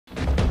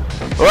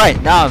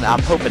Alright, now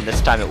I'm hoping this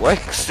time it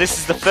works. This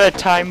is the third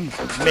time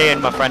me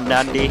and my friend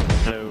Andy.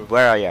 Hello.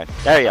 Where are you?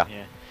 There you are.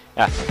 Yeah.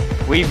 Yeah.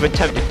 We've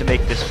attempted to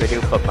make this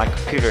video, but my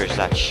computer is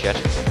that shit.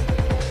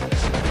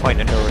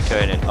 Point of no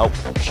return and oh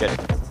shit.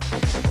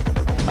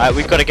 Alright,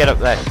 we've got to get up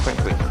there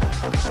quickly. I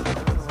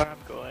don't know where I'm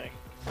going.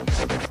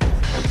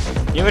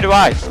 Neither do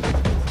I.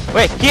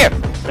 Wait, here!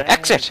 Dang.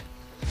 Exit!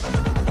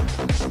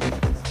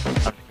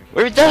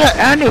 We did it,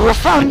 Andy! We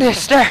found the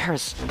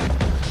stairs!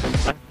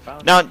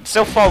 Now,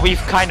 so far we've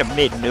kind of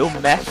made no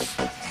mess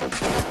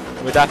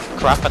with that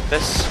crap at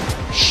this.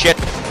 Shit,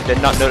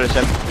 did not notice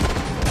him.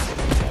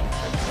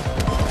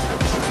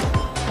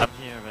 I'm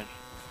here, man.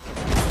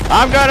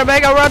 I'm gonna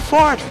make a run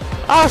for it!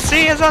 I'll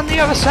see you on the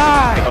other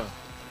side!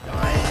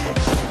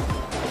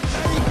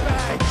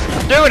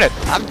 I'm doing it!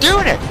 I'm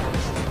doing it!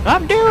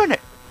 I'm doing it!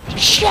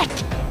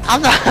 Shit!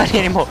 I'm not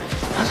anymore!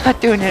 I'm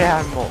not doing it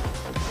anymore!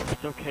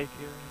 It's okay,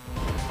 Fury.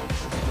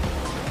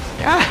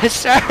 Yes,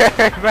 sir!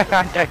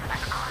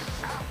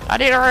 I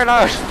need to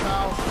reload!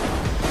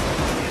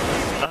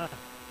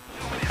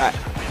 Alright.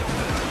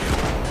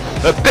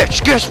 But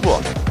bitch, guess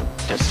what?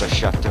 Just a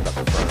shot to the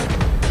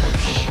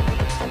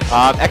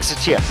front. Exit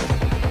here.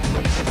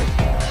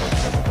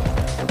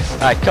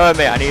 Alright, come with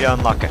me, I need to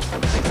unlock it.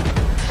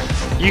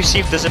 You see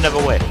if there's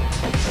another way.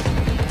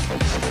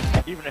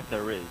 Even if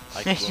there is,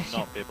 I will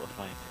not be able to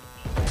find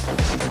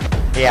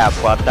it. Yeah,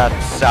 but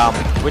that's,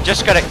 we're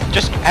just gonna,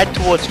 head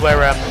towards where,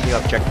 the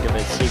objective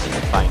is, see if you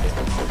can find it.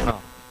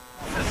 Oh.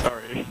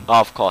 Sorry. Oh,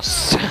 of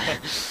course.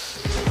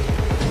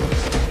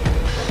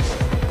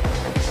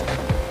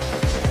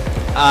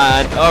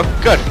 And, oh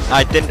good,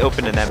 I didn't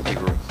open an empty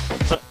room.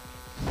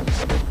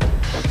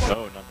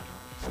 No.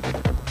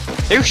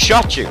 Who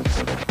shot you?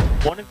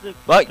 One of the...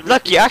 Well,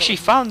 look, you actually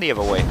found the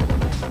other way.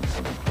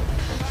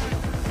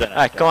 Then I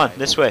Alright, come on, died.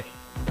 this way.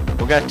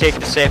 We're gonna take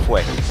the safe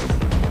way.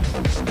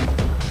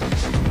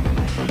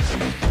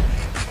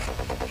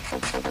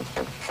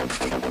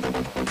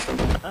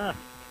 Ah.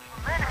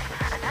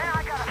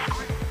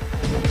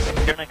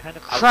 You're kind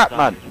of Crap,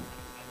 outside. man.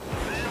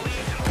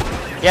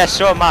 Yeah,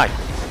 so am I.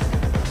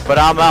 But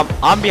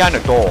I'm behind a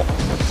door.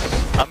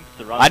 I'm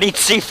surrounded. I need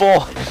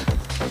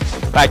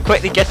C4. Right,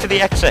 quickly get to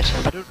the exit.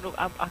 I don't know.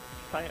 I'm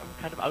kind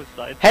of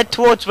outside. Head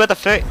towards where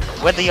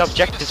the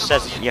objective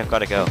says you've got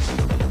to go.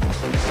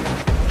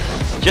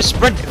 Just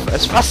sprint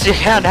as fast as you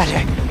can, Eddie.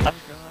 I'm going.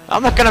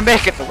 I'm not gonna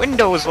make it. The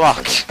window is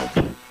locked. I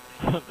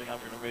don't think I'm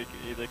gonna make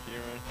it either,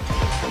 Kieran.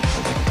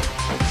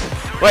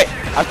 Wait,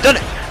 I've done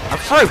it. I'm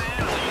through.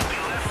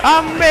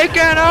 I'm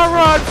making a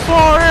run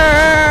for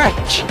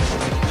it.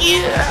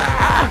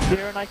 Yeah.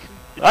 Kieran, I can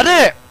see I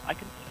did it. I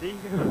can see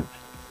you.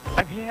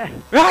 I'm here.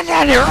 Run,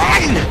 Eddie,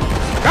 run!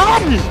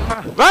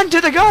 Run! Run to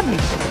the gun!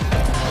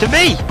 To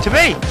me! To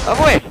me! Oh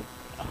wait!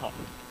 Oh.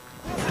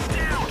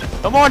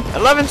 Come on!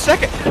 11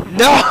 seconds!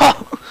 No!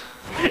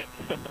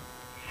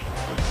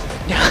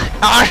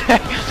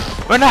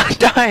 We're not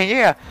dying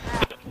here!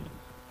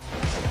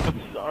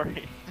 I'm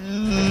sorry.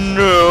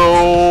 No!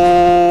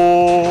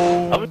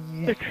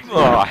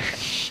 Oh.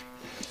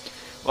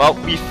 Well,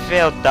 we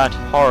failed that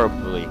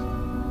horribly.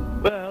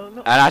 Well,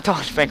 no. And I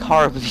don't think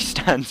horribly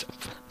stands up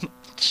that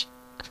much.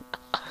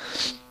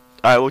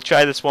 Alright, we'll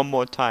try this one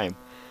more time.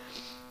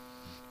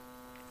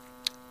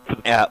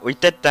 Yeah, we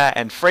did that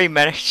in 3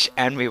 minutes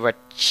and we were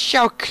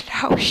so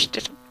close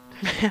to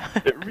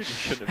It really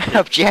should have the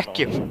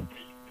objective.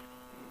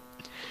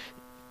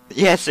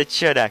 Yes, it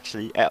should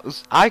actually.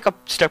 I got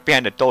stuck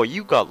behind the door,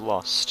 you got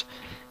lost.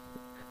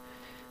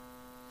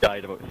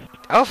 Died about.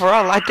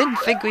 Overall, I didn't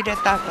think we did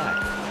that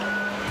bad.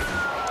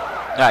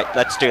 Alright,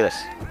 let's do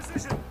this.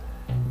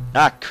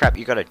 Ah, crap,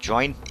 you gotta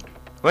join.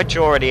 Weren't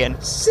you already in?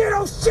 Shit,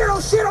 oh shit, oh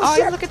shit, oh Oh,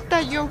 shit! look at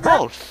that, you're a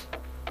wolf.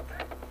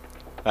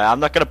 Right, I'm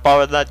not gonna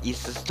borrow that,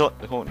 he's just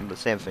holding the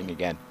same thing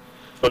again.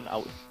 Run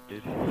out,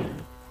 dude.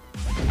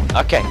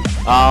 Okay,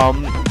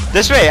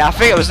 this way, I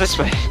think it was this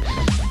way.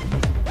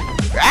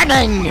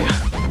 Running!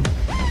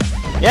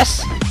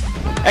 Yes!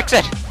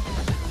 Exit!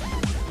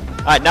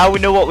 Alright, now we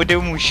know what we're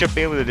doing, we should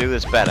be able to do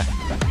this better.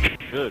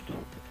 Good.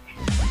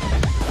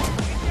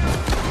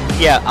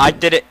 Yeah, I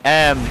did it,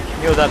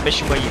 you know that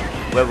mission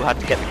where we had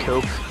to get the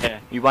coke? Yeah.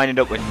 We winded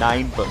up with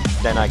 9, but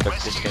then I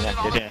got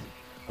disconnected. Yeah.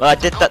 Well, I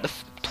did that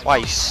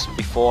twice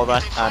before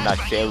that, and I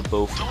failed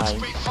both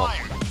times. Well,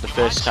 the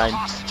first time,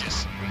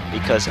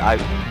 because I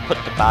put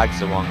the bags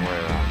the wrong way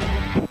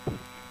around.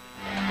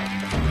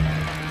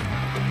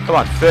 Come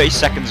on, 30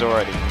 seconds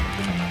already.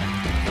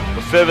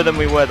 We're further than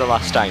we were the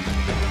last time.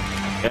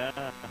 Yeah.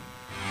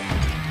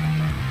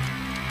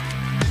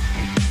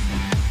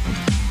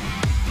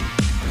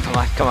 Come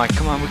on, come on,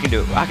 come on, we can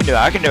do it. I can do it,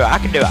 I can do it, I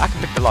can do it. I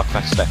can pick the lock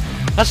faster.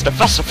 Faster,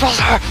 faster,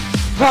 faster!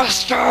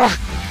 Faster!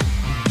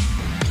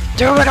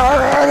 Do it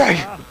already!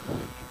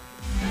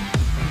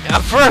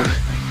 I'm through!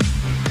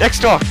 Next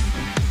door!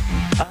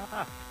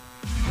 Ah.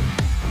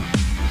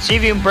 See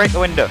if you can break the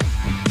window.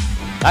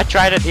 I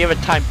tried it the other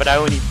time, but I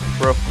only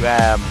broke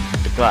the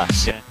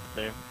glass. Yeah.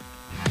 Same.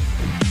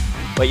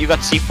 But you got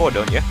C4,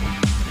 don't you?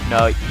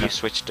 No, you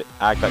switched it.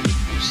 I got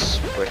you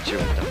switched it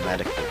with the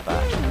medical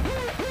badge.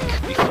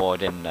 before,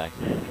 didn't I?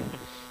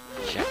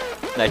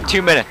 Shit. No,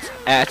 2 minutes.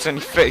 It's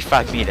only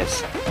 35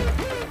 meters.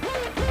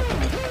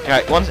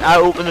 Alright, once I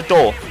open the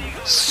door,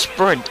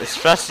 sprint as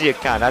fast as you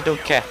can. I don't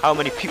care how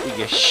many people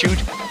you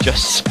shoot,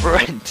 just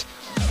sprint.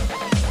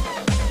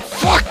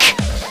 Fuck!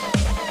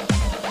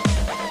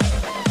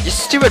 You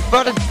stupid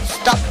button,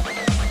 stop!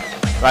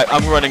 Right,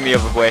 I'm running the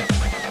other way.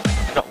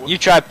 You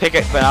try to pick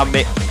it, but I'm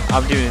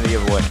doing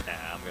the other way.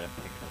 Nah, I'm gonna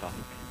pick this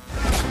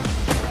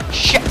up.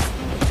 Shit!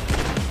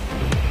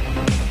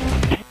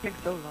 It's taking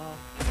so long.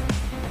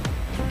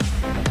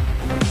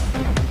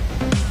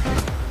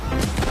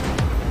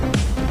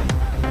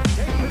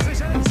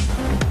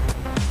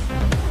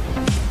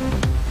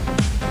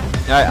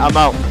 Alright, I'm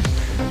out.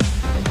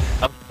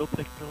 I'm still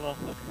taking so long.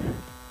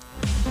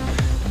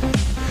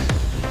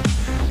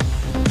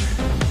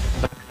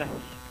 Success.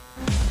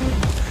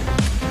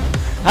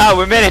 Ah,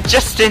 we made it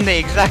just in the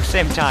exact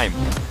same time.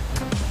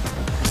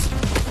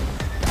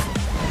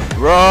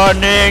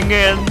 Running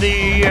in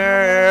the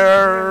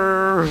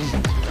air.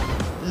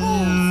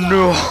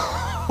 No.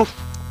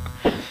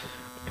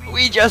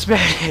 We just made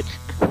it.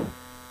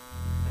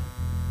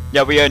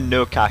 Yeah, we earned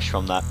no cash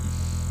from that.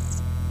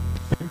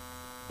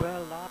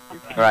 Well,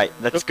 Right,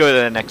 let's go to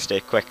the next day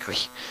quickly.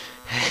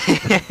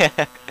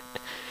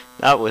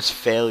 That was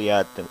failure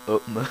at the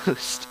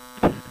utmost.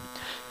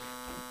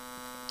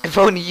 If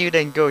only you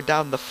didn't go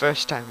down the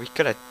first time, we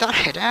could have done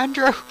it,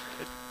 Andrew.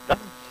 I'm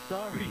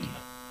sorry.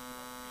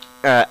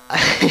 Well,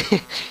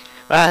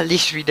 at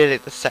least we did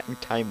it the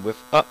second time with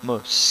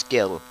utmost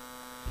skill.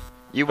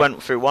 You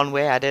went through one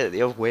way, I did it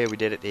the other way, we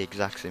did it the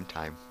exact same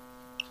time.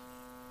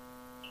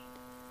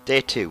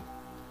 Day 2.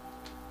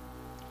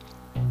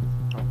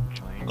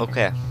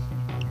 Okay.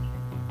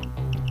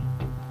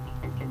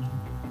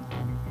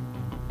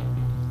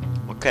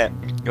 Okay,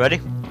 you ready?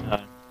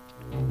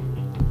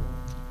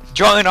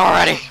 Join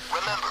already!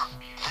 Remember,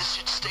 this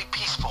should stay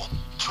peaceful.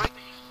 Trade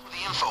for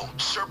the info.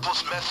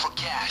 Surplus meth for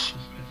cash.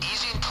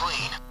 Easy and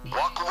clean.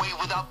 Walk away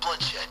without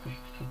bloodshed.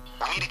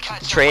 We need to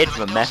catch Trade up for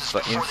with the meth for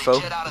Mendoza's before info? they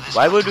jet out of this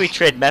Why would we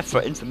country. trade meth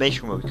for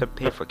information when we could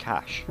pay for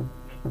cash?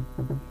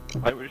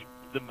 Why would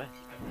the mess?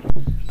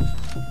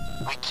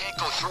 We can't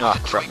go through Oh the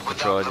crap, trade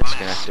controller without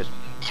the meth. disconnected.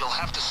 You'll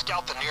have to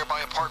scout the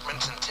nearby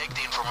apartments and take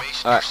the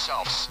information Alright.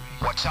 yourselves.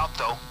 Watch out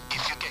though.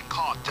 If you get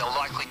caught, they'll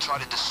likely try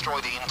to destroy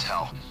the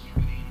intel.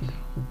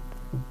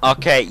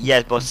 Okay,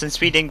 yeah, but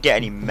since we didn't get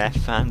any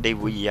meth handy,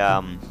 we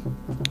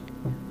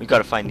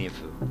gotta find the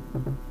info.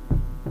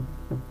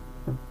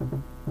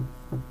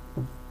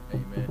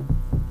 Hey man,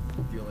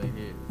 still ain't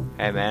here.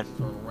 Hey man,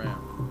 Turn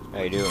around.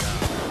 how you doing?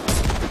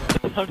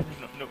 How did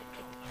I not know?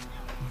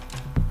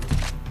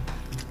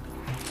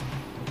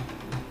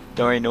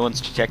 Don't worry, no one's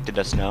detected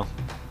us now.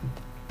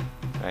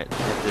 Right,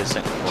 let's do the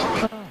second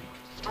floor.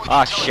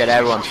 Ah shit,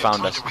 everyone's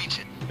found us.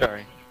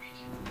 Sorry.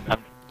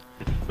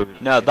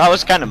 No, that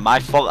was kind of my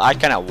fault. I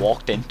kind of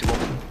walked into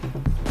him.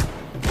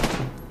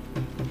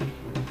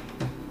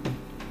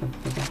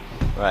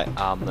 Right,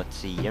 let's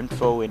see.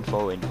 Info.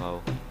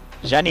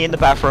 Is any in the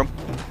bathroom?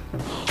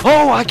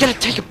 Oh, I gotta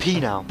take a pee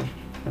now.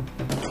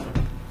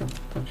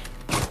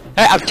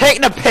 Hey, I'm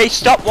taking a pee.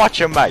 Stop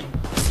watching me.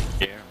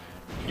 Yeah,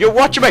 You're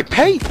watching me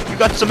pee. You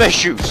got some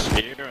issues.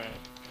 man. Yeah,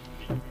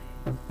 man.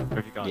 Where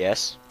have you gone?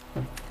 Yes.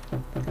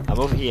 I'm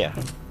over here.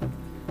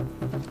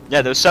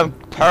 Yeah, there's some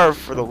perv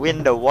for the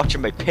window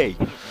watching me pee.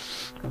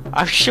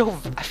 I feel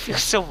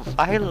so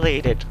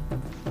violated.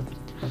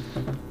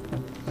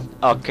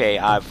 Okay,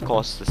 of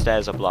course the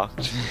stairs are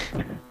blocked.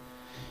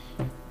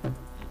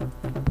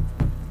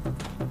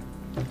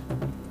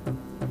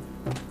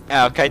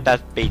 Yeah, okay,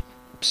 that'd be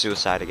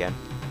suicide again.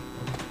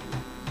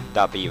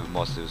 That'd be even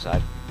more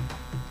suicide.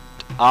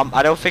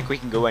 I don't think we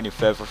can go any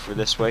further through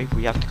this way.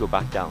 We have to go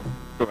back down.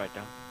 Go right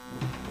down.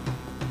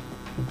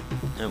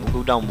 And we'll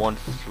go down one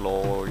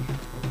floor.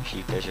 See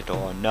if there's a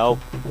door. Nope.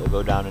 We'll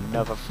go down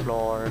another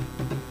floor.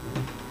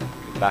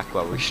 Back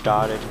where we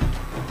started.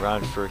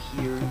 Round through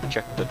here.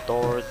 Check the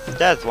doors.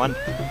 There's one.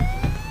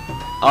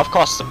 Of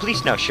course, the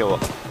police now show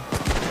up.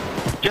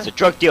 It's a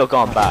drug deal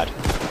gone bad.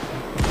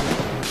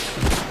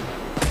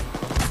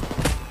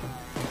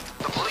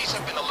 The police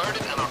have been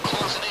alerted and are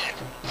closing in.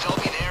 They'll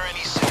be there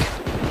any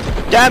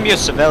second. Damn you,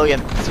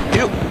 civilian!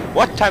 You,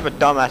 what type of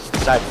dumbass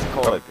decides to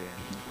call it?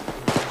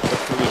 Yeah.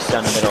 The police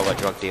down the middle of a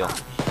drug deal.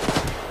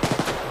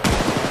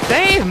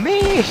 Save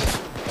me!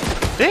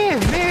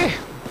 Save me!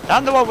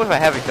 I'm the one with a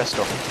heavy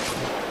pistol.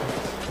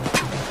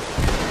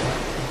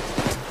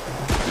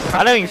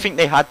 I don't even think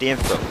they had the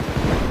info.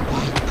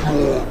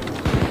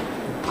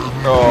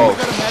 Oh,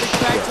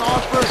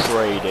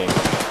 trading.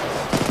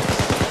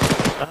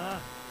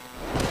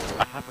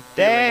 I have a feeling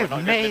Dave we're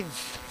not gonna-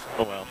 needs.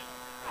 Oh well.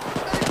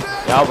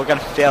 No, we're gonna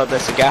fail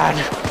this again.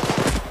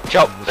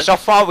 So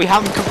far we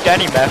haven't cooked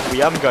any meth, we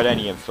haven't got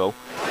any info.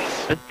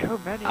 There's too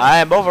many.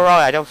 Overall,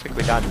 I don't think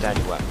we got it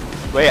anywhere.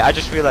 Wait, I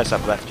just realized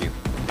I've left you.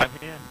 I'm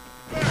here.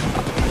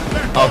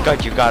 Oh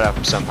god, you got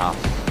up somehow.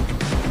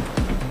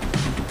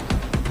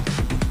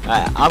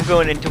 I'm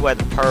going into where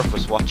the perf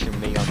was watching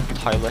me on the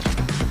toilet.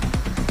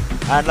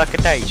 And look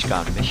at that, he's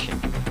gone mission.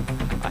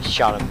 I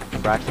shot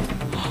him, Brad.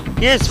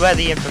 Here's where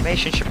the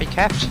information should be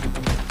kept.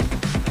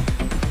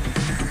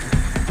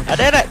 I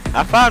did it!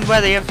 I found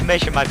where the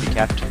information might be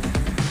kept.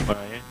 Where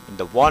are you? In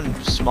the one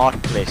smart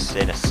place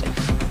in a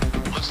safe.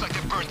 Looks like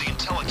they burned the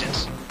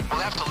intelligence. We'll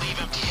have to leave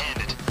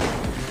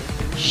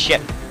empty-handed.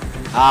 Shit.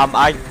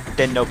 I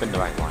didn't open the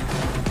right one.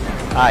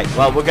 Alright,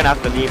 well, we're gonna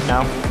have to leave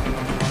now.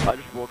 I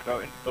just walked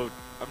out and oh,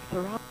 I'm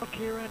surrounded,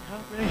 Kieran,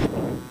 help me.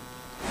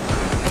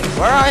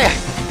 Where are you?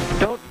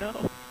 Don't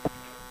know.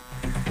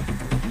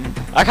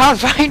 I can't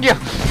find you!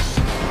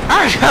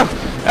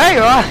 There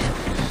you are!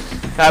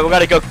 Alright, we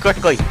gotta go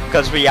quickly,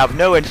 because we have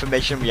no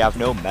information, we have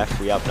no meth,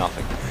 we have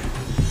nothing.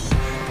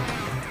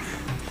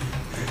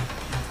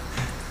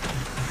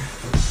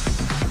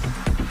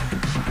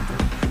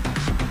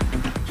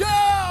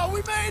 Yeah,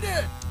 we made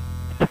it!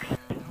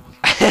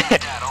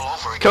 Dad, all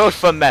over again. Code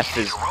for meth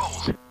is...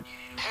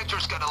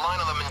 Hector's got a line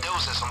of the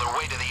Mendozas on their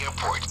way to the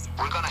airport.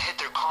 We're gonna hit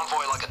their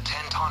convoy like a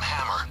 10-ton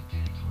hammer.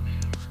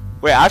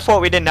 Wait, I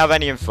thought we didn't have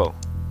any info.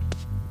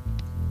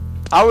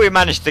 How we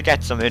managed to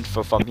get some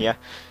info from here?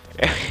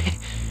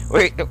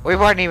 we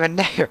weren't even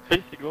there.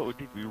 Basically what we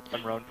did, we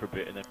ran around for a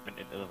bit and then went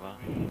into the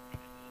van.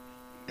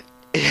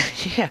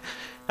 Yeah,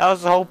 that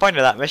was the whole point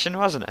of that mission,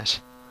 wasn't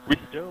it? We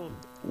still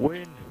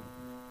win.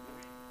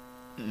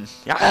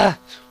 Yeah,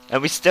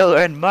 and we still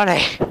earn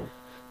money.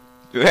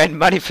 We earn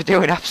money for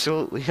doing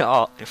absolutely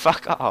all.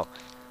 Fuck all.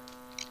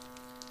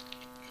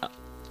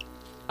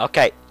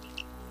 Okay,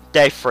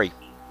 day 3.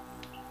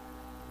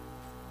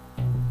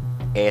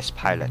 Ace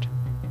pilot.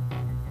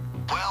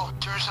 Well,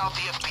 turns out the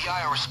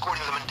FBI are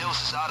escorting the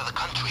Mendozas out of the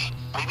country.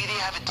 Maybe they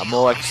have a deal. A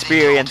more maybe they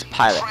experienced don't.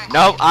 pilot. Frankly,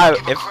 No, I don't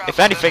give a if crap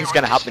anything's whether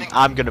gonna they're happen, listening.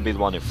 I'm gonna be the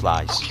one who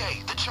flies.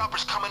 Okay, the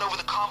chopper's coming over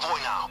the convoy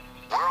now.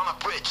 We're on a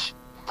bridge.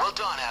 Well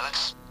done,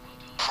 Alex.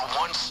 For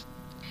once,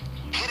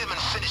 hit him and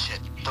finish it.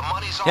 The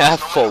money's ours Yeah, no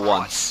for matter what.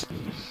 once.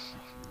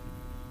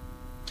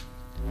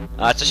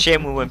 It's a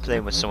shame we weren't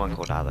playing with someone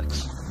called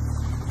Alex.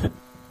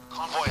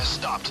 Convoy has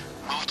stopped.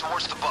 Move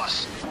towards the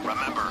bus.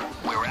 Remember,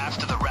 we're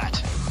after the rat.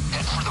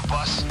 Head for the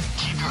bus,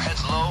 keep your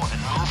heads low, and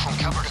move from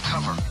cover to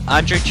cover.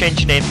 Andrew, change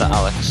your name to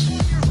Alex.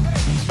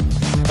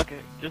 Okay,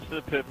 just for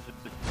the purpose of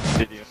this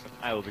video,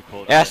 I will be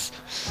called. Yes.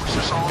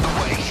 Forces all on the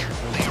way.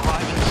 They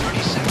arrive in 30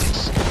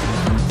 seconds.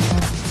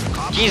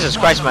 Copy. Jesus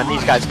Christ, man,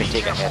 these guys can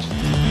take a hit.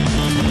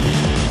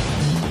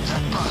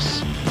 That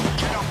bus.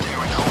 Get up there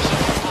and hose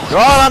it. They're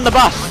all on the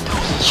bus.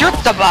 Shoot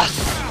the bus.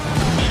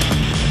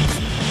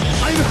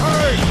 I'm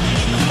hurt!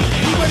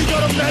 Anybody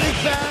got a medic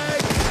bag?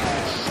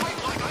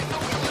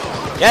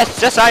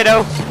 Yes, yes, I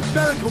know.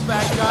 Medical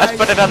bag, guys! Let's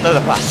put it under the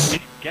bus.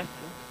 Get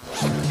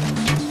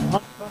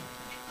them.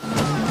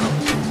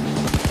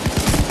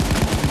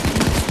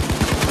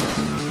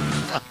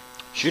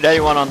 Shoot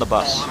anyone on the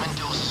bus. All the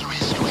Mendozas are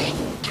his way.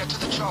 Get to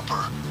the chopper,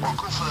 or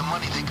go for the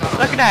money they got on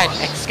Look at that that,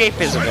 bus. escape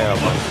is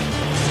available.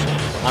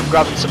 I'm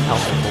grabbing some help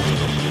before we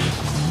go.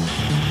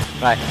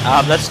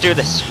 Right, let's do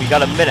this. We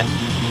got a minute.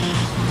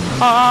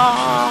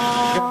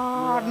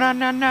 Oh, no,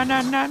 no, no,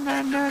 no, no,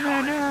 no, no,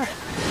 no, no.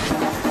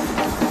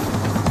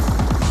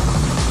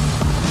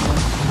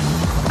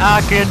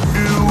 I can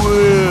do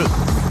it.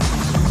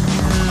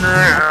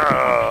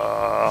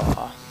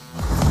 No.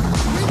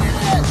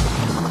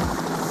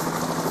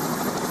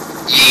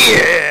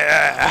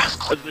 Yeah. That's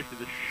literally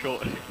the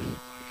shortest.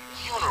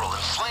 Funeral in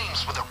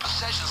flames with their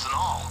possessions and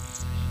all.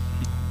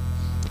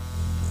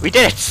 We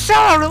did it so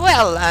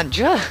well,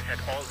 Andrew.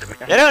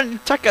 It only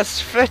took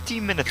us 30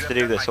 minutes to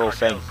do this whole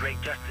thing.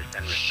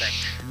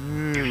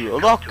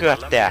 Look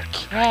at that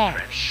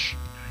cash.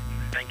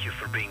 Thank you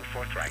for being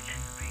forthright.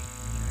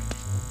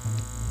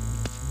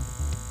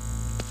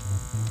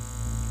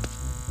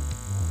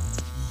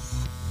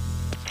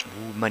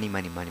 Ooh, money,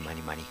 money, money,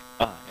 money, money.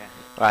 Ah, yeah.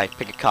 Right,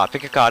 pick a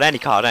card, any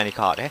card,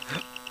 eh?